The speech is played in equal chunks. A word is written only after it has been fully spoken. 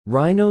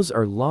Rhinos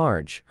are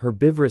large,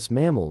 herbivorous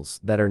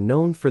mammals that are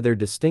known for their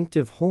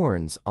distinctive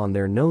horns on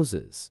their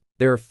noses.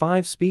 There are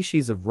 5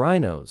 species of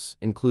rhinos,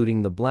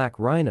 including the black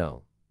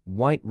rhino,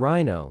 white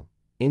rhino,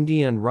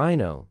 Indian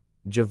rhino,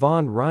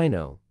 Javan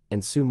rhino,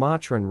 and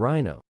Sumatran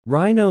rhino.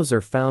 Rhinos are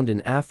found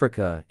in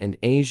Africa and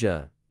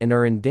Asia and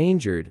are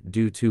endangered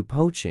due to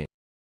poaching,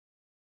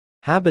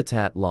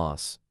 habitat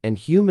loss, and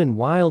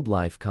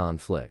human-wildlife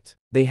conflict.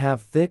 They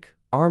have thick,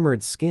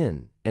 armored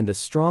skin and a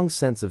strong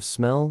sense of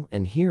smell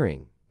and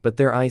hearing, but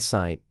their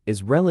eyesight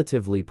is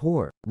relatively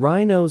poor.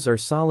 Rhinos are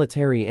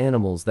solitary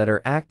animals that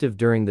are active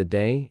during the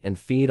day and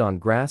feed on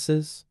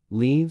grasses,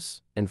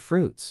 leaves, and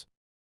fruits.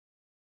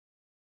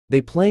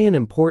 They play an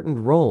important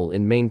role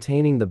in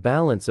maintaining the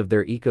balance of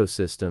their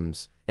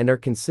ecosystems and are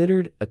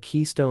considered a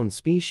keystone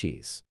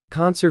species.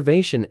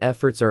 Conservation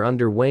efforts are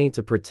underway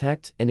to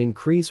protect and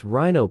increase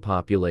rhino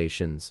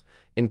populations,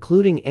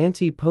 including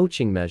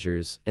anti-poaching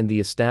measures and the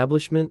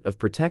establishment of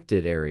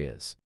protected areas.